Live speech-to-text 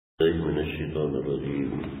من الشيطان الرجيم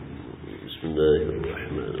بسم الله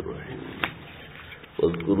الرحمن الرحيم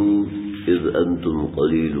واذكروا إذ أنتم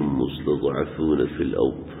قليل مستضعفون في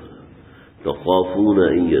الأرض تخافون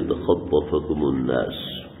أن يتخطفكم الناس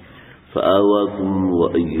فآواكم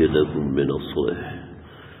وأيدكم بنصره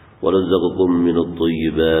ورزقكم من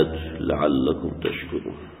الطيبات لعلكم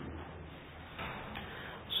تشكرون.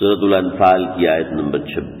 سورۃ الانفال کی آیت نمبر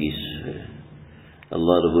 26 ہے.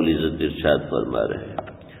 اللہ رب العزت ارشاد فرما رہے ہیں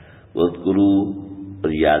وَاذْكُرُوا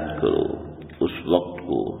اور یاد کرو اس وقت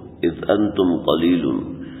کو اذ انتم قلیل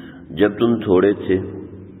جب تم تھوڑے تھے،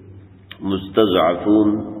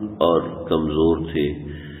 مستضعفون اور کمزور تھے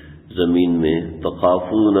زمین میں،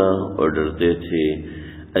 تخافون اور ڈرتے تھے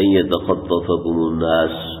ان یتخطفکم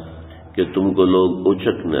الناس کہ تم کو لوگ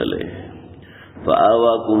اچک نہ لیں،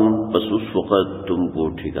 فآواکم پس اس وقت تم کو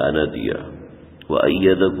ٹھکانہ دیا،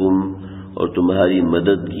 وأیدکم اور تمہاری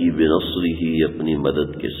مدد کی بنصرہ اپنی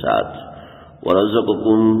مدد کے ساتھ،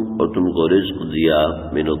 ورزقکم اور تم کو رزق دیا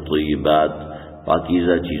من الطیبات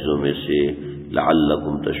پاکیزہ چیزوں میں سے،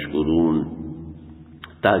 لعلکم تشکرون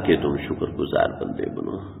تاکہ تم شکر گزار بندے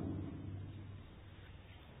بنو.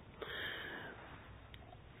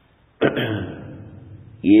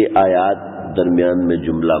 یہ آیات درمیان میں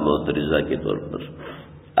جملہ معترضہ کے طور پر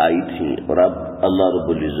آئی تھیں، اور اب اللہ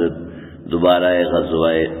رب العزت دوبارہ غزوہ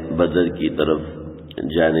بدر کی طرف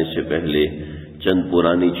جانے سے پہلے چند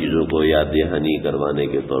پرانی چیزوں کو یاد دہانی کروانے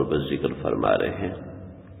کے طور پر ذکر فرما رہے ہیں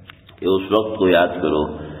کہ اس وقت کو یاد کرو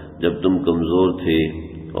جب تم کمزور تھے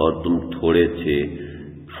اور تم تھوڑے تھے.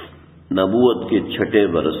 نبوت کے 6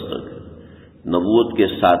 برس تک، نبوت کے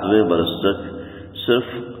 7ویں برس تک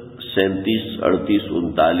صرف 37، 38،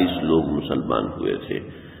 39 لوگ مسلمان ہوئے تھے.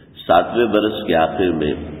 7ویں برس کے آخر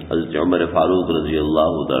میں حضرت عمر فاروق رضی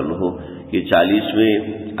اللہ عنہ کہ 40ویں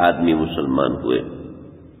آدمی مسلمان ہوئے.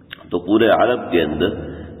 تو پورے عرب کے اندر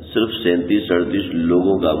صرف 37، 38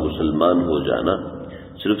 لوگوں کا مسلمان ہو جانا،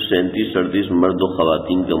 صرف 37، 38 مرد و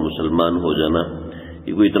خواتین کا مسلمان ہو جانا،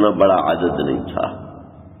 یہ کوئی اتنا بڑا عدد نہیں تھا.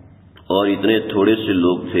 اور اتنے تھوڑے سے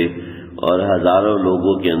لوگ تھے، اور ہزاروں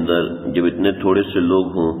لوگوں کے اندر جب اتنے تھوڑے سے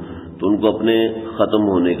لوگ ہوں تو ان کو اپنے ختم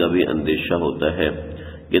ہونے کا بھی اندیشہ ہوتا ہے.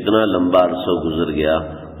 کتنا لمبا عرصہ گزر گیا،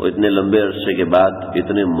 اور اتنے لمبے عرصے کے بعد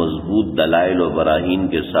اتنے مضبوط دلائل و براہین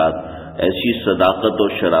کے ساتھ، ایسی صداقت اور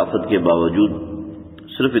شرافت کے باوجود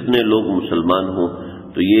صرف اتنے لوگ مسلمان ہوں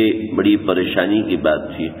تو یہ بڑی پریشانی کی بات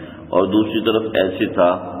تھی. اور دوسری طرف ایسے تھا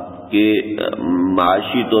کہ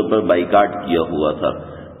معاشی طور پر بائیکاٹ کیا ہوا تھا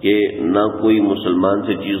کہ نہ کوئی مسلمان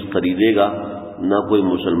سے چیز خریدے گا، نہ کوئی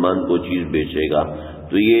مسلمان کو چیز بیچے گا.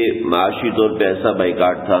 تو یہ معاشی طور پہ ایسا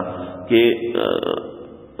بائیکاٹ تھا کہ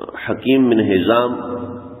حکیم بن حزام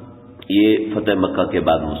یہ فتح مکہ کے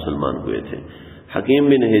بعد مسلمان ہوئے تھے. حکیم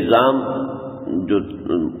بن حزام جو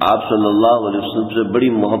آپ صلی اللہ علیہ وسلم سے بڑی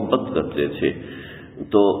محبت کرتے تھے،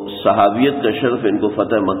 تو صحابیت کا شرف ان کو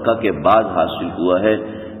فتح مکہ کے بعد حاصل ہوا ہے.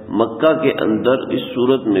 مکہ کے اندر اس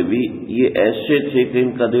صورت میں بھی یہ ایسے تھے کہ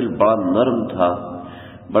ان کا دل بڑا نرم تھا،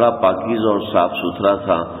 بڑا پاکیزہ اور صاف ستھرا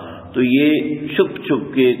تھا. تو یہ چھپ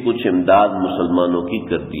چھپ کے کچھ امداد مسلمانوں کی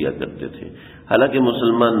کر دیا کرتے تھے، حالانکہ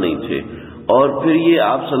مسلمان نہیں تھے. اور پھر یہ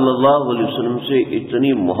آپ صلی اللہ علیہ وسلم سے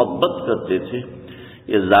اتنی محبت کرتے تھے،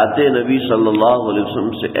 یہ ذات نبی صلی اللہ علیہ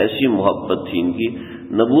وسلم سے ایسی محبت تھی ان کی،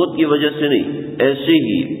 نبوت کی وجہ سے نہیں،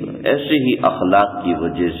 ایسے ہی اخلاق کی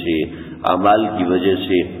وجہ سے، اعمال کی وجہ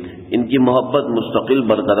سے ان کی محبت مستقل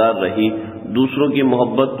برقرار رہی. دوسروں کی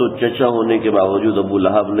محبت تو چچا ہونے کے باوجود ابو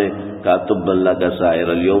لہب نے کہا تب اللہ کا سائر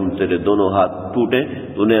الیوم، تیرے دونوں ہاتھ ٹوٹے،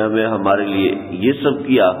 تو نے ہمارے لیے یہ سب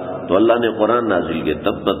کیا. تو اللہ نے قرآن نازل کیا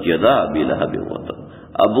تبت یدا ابی لہب وتب،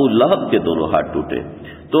 ابو لہب کے دونوں ہاتھ ٹوٹے.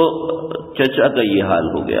 تو چچا کا یہ حال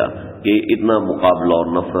ہو گیا کہ اتنا مقابلہ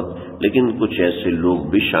اور نفرت. لیکن کچھ ایسے لوگ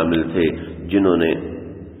بھی شامل تھے جنہوں نے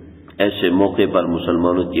ایسے موقع پر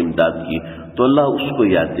مسلمانوں کی امداد کی. تو اللہ اس کو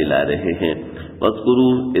یاد دلا رہے ہیں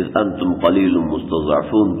وَاذْكُرُوا إِذْ أَنْتُمْ قَلِيلٌ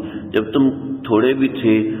مُسْتَضْعَفُونَ جب تم تھوڑے بھی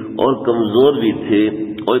تھے اور کمزور بھی تھے،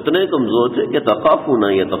 اور اتنے کمزور تھے کہ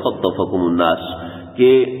تَخَافُونَ يَتَخَطَّفَكُمُ النَّاسُ کہ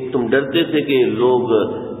تم ڈرتے تھے کہ لوگ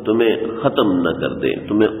تمہیں ختم نہ کر دیں،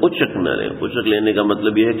 تمہیں اچک نہ لیں. اچک لینے کا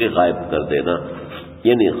مطلب یہ ہے کہ غائب کر دینا،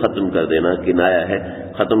 یعنی ختم کر دینا، کنایا ہے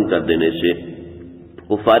ختم کر دینے سے.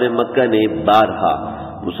 کفار مکہ نے بارہا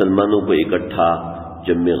مسلمانوں کو اکٹھا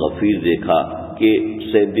جمع غفیر دیکھا کہ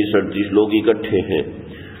 37، 38 لوگ اکٹھے ہیں،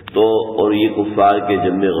 تو اور یہ کفار کے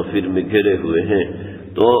جمع غفیر میں گھرے ہوئے ہیں،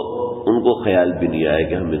 تو ان کو خیال بھی نہیں آیا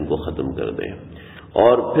کہ ہم ان کو ختم کر دیں.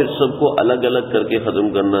 اور پھر سب کو الگ الگ کر کے ختم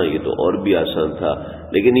کرنا یہ تو اور بھی آسان تھا،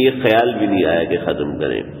 لیکن یہ خیال بھی نہیں آیا کہ ختم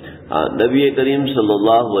کریں. ہاں، نبی کریم صلی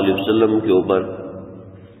اللہ علیہ وسلم کے اوپر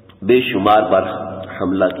بے شمار بار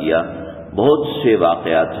حملہ کیا، بہت سے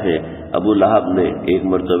واقعات ہیں۔ ابو لہب نے ایک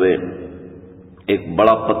مرتبہ ایک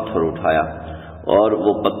بڑا پتھر اٹھایا اور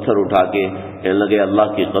وہ پتھر اٹھا کے کہنے لگے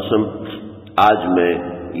اللہ کی قسم آج میں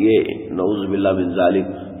یہ نعوذ باللہ من ذالک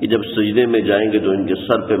کہ جب سجدے میں جائیں گے تو ان کے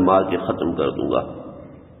سر پہ مار کے ختم کر دوں گا۔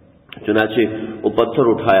 چنانچہ وہ پتھر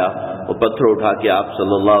اٹھایا، وہ پتھر اٹھا کے آپ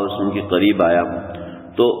صلی اللہ علیہ وسلم کے قریب آیا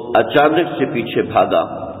تو اچانک سے پیچھے بھاگا۔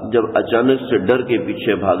 جب اچانک سے ڈر کے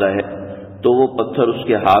پیچھے بھاگا ہے تو وہ پتھر اس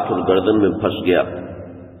کے ہاتھ اور گردن میں پھنس گیا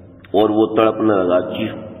اور وہ تڑپنے لگا،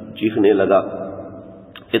 چیخنے لگا۔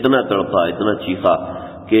 اتنا تڑپا، اتنا چیخا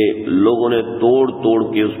کہ لوگوں نے توڑ توڑ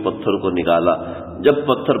کے اس پتھر کو نکالا۔ جب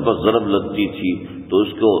پتھر پر ضرب لگتی تھی تو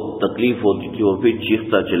اس کو تکلیف ہوتی تھی، وہ پھر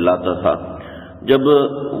چیختا چلاتا تھا۔ جب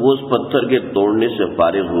وہ اس پتھر کے توڑنے سے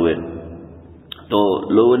فارغ ہوئے تو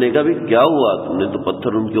لوگوں نے کہا بھی کیا ہوا، تم نے تو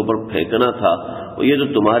پتھر ان کے اوپر پھینکنا تھا، یہ تو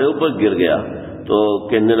تمہارے اوپر گر گیا۔ تو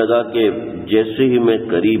کہنے لگا کہ جیسے ہی میں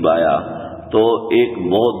قریب آیا تو ایک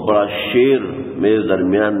بہت بڑا شیر میرے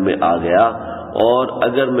درمیان میں آ گیا اور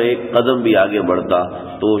اگر میں ایک قدم بھی آگے بڑھتا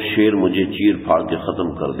تو شیر مجھے چیر پھاڑ کے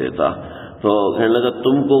ختم کر دیتا۔ تو کہنے لگا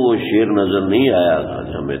تم کو وہ شیر نظر نہیں آیا؟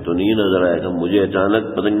 ہمیں تو نہیں نظر آیا، مجھے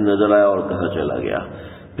اچانک پتہ نہیں نظر آیا اور کہاں چلا گیا۔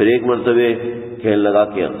 پھر ایک مرتبہ کہنے لگا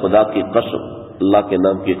کہ خدا کی قسم، اللہ کے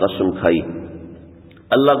نام کی قسم کھائی،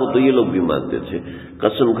 اللہ کو تو یہ لوگ بھی مانتے تھے،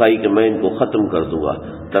 قسم کھائی کہ میں ان کو ختم کر دوں گا۔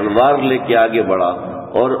 تلوار لے کے آگے بڑھا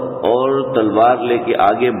اور تلوار لے کے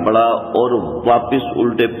آگے بڑھا اور واپس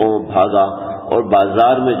الٹے پاؤں بھاگا اور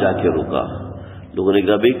بازار میں جا کے رکا۔ لوگوں نے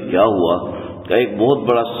کہا بھائی کیا ہوا؟ کہ ایک بہت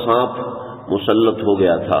بڑا سانپ مسلط ہو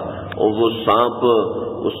گیا تھا اور وہ سانپ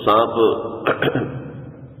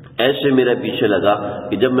ایسے میرے پیچھے لگا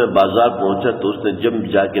کہ جب میں بازار پہنچا تو اس نے جب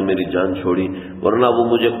جا کے میری جان چھوڑی، ورنہ وہ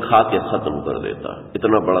مجھے کھا کے ختم کر دیتا،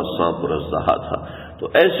 اتنا بڑا سانپ اور اژدہا تھا۔ تو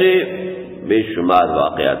ایسے بے شمار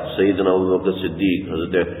واقعات، سیدنا ابوبکر صدیق،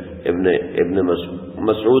 حضرت ابن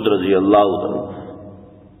مسعود رضی اللہ عنہ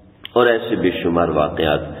اور ایسے بے شمار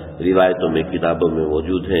واقعات روایتوں میں، کتابوں میں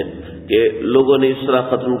موجود ہیں کہ لوگوں نے اس طرح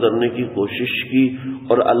ختم کرنے کی کوشش کی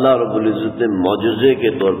اور اللہ رب العزت نے معجزے کے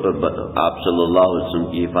طور پر آپ صلی اللہ علیہ وسلم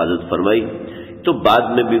کی حفاظت فرمائی۔ تو بعد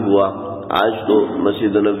میں بھی ہوا۔ آج تو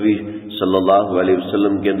مسجد نبوی صلی اللہ علیہ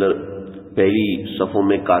وسلم کے اندر پہلی صفوں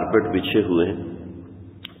میں کارپیٹ بچھے ہوئے ہیں،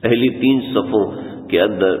 پہلی 3 صفوں کے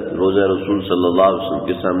اندر روضہ رسول صلی اللہ علیہ وسلم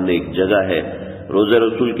کے سامنے ایک جگہ ہے۔ روضہ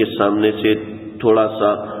رسول کے سامنے سے تھوڑا سا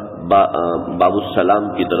باب السلام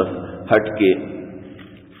کی طرف ہٹ کے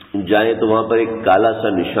جائیں تو وہاں پر ایک کالا سا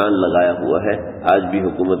نشان لگایا ہوا ہے۔ آج بھی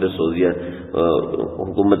حکومت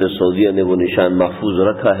سعودیہ نے وہ نشان محفوظ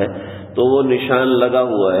رکھا ہے۔ تو وہ نشان لگا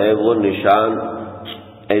ہوا ہے، وہ نشان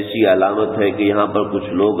ایسی علامت ہے کہ یہاں پر کچھ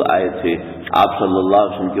لوگ آئے تھے آپ صلی اللہ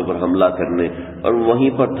علیہ وسلم کے اوپر حملہ کرنے اور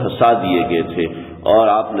وہیں پر دھسا دیے گئے تھے، اور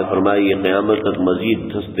آپ نے فرمایا یہ قیامت تک مزید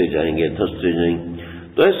دھستے جائیں گے، دھستے جائیں گے۔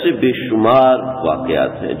 تو ایسے بے شمار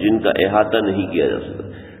واقعات ہیں جن کا احاطہ نہیں کیا جا سکتا۔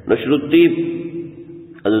 نشر الطیب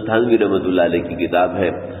حضرت تھانوی رحمۃ اللہ علیہ کی کتاب ہے،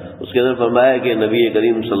 اس کے اندر فرمایا کہ نبی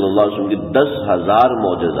کریم صلی اللہ علیہ وسلم کی 10,000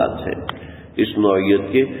 معجزات ہیں، اس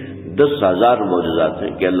نوعیت کے 10,000 معجزات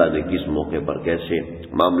ہیں کہ اللہ نے کس موقع پر کیسے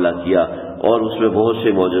معاملہ کیا، اور اس میں بہت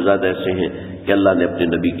سے معجزات ایسے ہیں کہ اللہ نے اپنے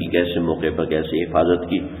نبی کی کیسے موقع پر کیسے حفاظت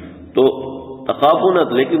کی۔ تو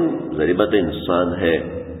تخافونت، لیکن ضریبت انسان ہے،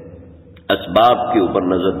 اسباب کے اوپر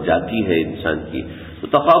نظر جاتی ہے انسان کی۔ تو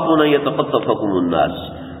تخافون یتخطفکم الناس،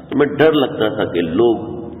 تمہیں ڈر لگتا تھا کہ لوگ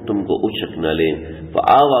تم کو اچک نہ لیں،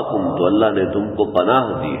 فآواکم، تو اللہ نے تم کو پناہ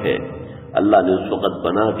دی ہے، اللہ نے اس وقت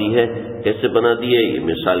پناہ دی ہے۔ کیسے پناہ دی ہے؟ یہ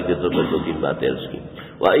مثال کے طور پر 2-3 باتیں عرض کی۔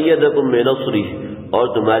 وَأَيَّدَكُم بِنَصْرِهِ، اور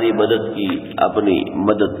تمہاری مدد کی اپنی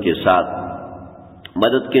مدد کے ساتھ۔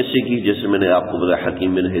 مدد کیسے کی؟ جیسے میں نے آپ کو بتایا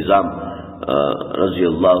حکیم بن حزام رضی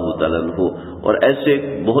اللہ تعالیٰ عنہ، اور ایسے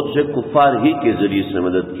بہت سے کفار ہی کے ذریعے سے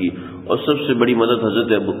مدد کی، اور سب سے بڑی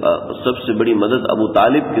مدد ابو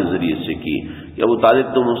طالب کے ذریعے سے کی کہ ابو طالب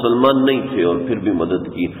تو مسلمان نہیں تھے اور پھر بھی مدد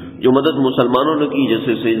کی۔ جو مدد مسلمانوں نے کی،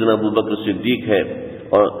 جیسے سیدنا ابوبکر صدیق ہے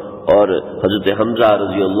اور حضرت حمزہ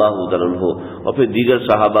رضی اللہ تعالیٰ عنہ، اور پھر دیگر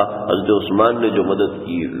صحابہ، حضرت عثمان نے جو مدد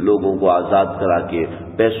کی، لوگوں کو آزاد کرا کے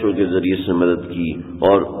پیسوں کے ذریعے سے مدد کی،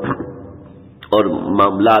 اور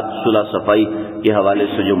معاملات صلح صفائی کے حوالے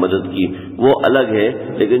سے جو مدد کی وہ الگ ہے،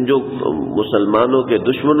 لیکن جو مسلمانوں کے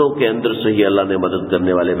دشمنوں کے اندر سے ہی اللہ نے مدد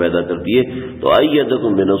کرنے والے پیدا کر دیے۔ تو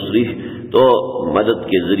ایدکم بنصرہ، تو مدد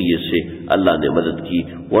کے ذریعے سے اللہ نے مدد کی۔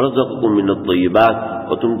 ورزقکم من الطیبات،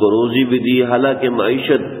 اور تم کو روزی بھی دی، حالانکہ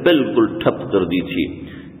معیشت بالکل ٹھپ کر دی تھی،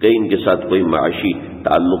 کہیں ان کے ساتھ کوئی معاشی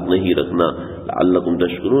تعلق نہیں رکھنا۔ لعلکم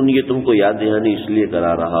تشکرون، یہ تم کو یاد دہانی اس لیے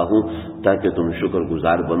کرا رہا ہوں تاکہ تم شکر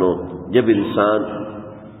گزار بنو۔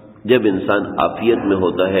 جب انسان عافیت میں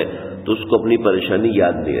ہوتا ہے تو اس کو اپنی پریشانی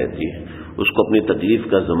یاد نہیں رہتی ہے، اس کو اپنی تکلیف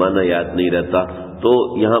کا زمانہ یاد نہیں رہتا. تو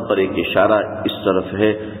یہاں پر ایک اشارہ اس طرف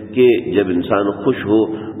ہے کہ جب انسان خوش ہو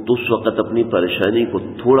تو اس وقت اپنی پریشانی کو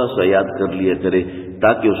تھوڑا سا یاد کر لیا کرے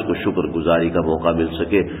تاکہ اس کو شکر گزاری کا موقع مل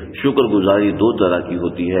سکے. شکر گزاری دو طرح کی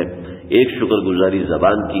ہوتی ہے، ایک شکر گزاری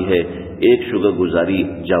زبان کی ہے، ایک شکر گزاری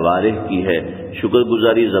جوارح کی ہے. شکر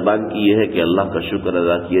گزاری زبان کی یہ ہے کہ اللہ کا شکر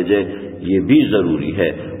ادا کیا جائے، یہ بھی ضروری ہے.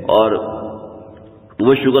 اور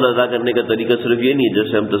وہ شکر ادا کرنے کا طریقہ صرف یہ نہیں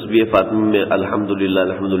جیسے ہم تسبیح فاطمہ میں الحمدللہ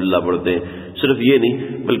الحمدللہ پڑھتے ہیں، صرف یہ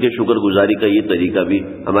نہیں بلکہ شکر گزاری کا یہ طریقہ بھی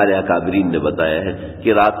ہمارے اکابرین نے بتایا ہے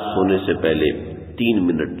کہ رات سونے سے پہلے 3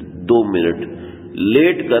 منٹ 2 منٹ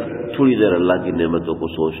لیٹ کر تھوڑی دیر اللہ کی نعمتوں کو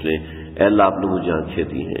سوچ لیں. اے اللہ آپ نے مجھے آنکھیں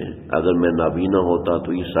دی ہیں، اگر میں نابینا ہوتا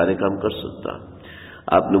تو یہ سارے کام کر سکتا.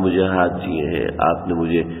 آپ نے مجھے ہاتھ دیے ہیں، آپ نے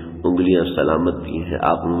مجھے انگلیاں سلامت دی ہیں،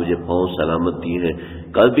 آپ نے مجھے پاؤں سلامت دیے ہیں.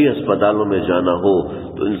 کبھی اسپتالوں میں جانا ہو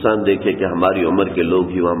تو انسان دیکھے کہ ہماری عمر کے لوگ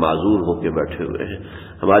ہی وہاں معذور ہو کے بیٹھے ہوئے ہیں،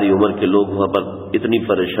 ہماری عمر کے لوگ وہاں پر اتنی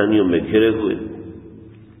پریشانیوں میں گھرے ہوئے،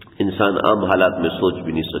 انسان عام حالات میں سوچ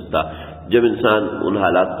بھی نہیں سکتا. جب انسان ان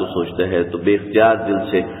حالات کو سوچتا ہے تو بے اختیار دل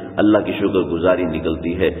سے اللہ کی شکر گزاری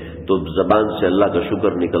نکلتی ہے، تو زبان سے اللہ کا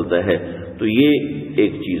شکر نکلتا ہے. تو یہ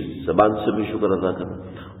ایک چیز زبان سے بھی شکر ادا کرنا.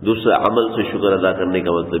 دوسرا عمل سے شکر ادا کرنے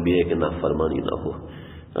کا مطلب یہ ہے کہ نافرمانی نہ ہو.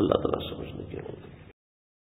 اللہ تعالیٰ سمجھنے کے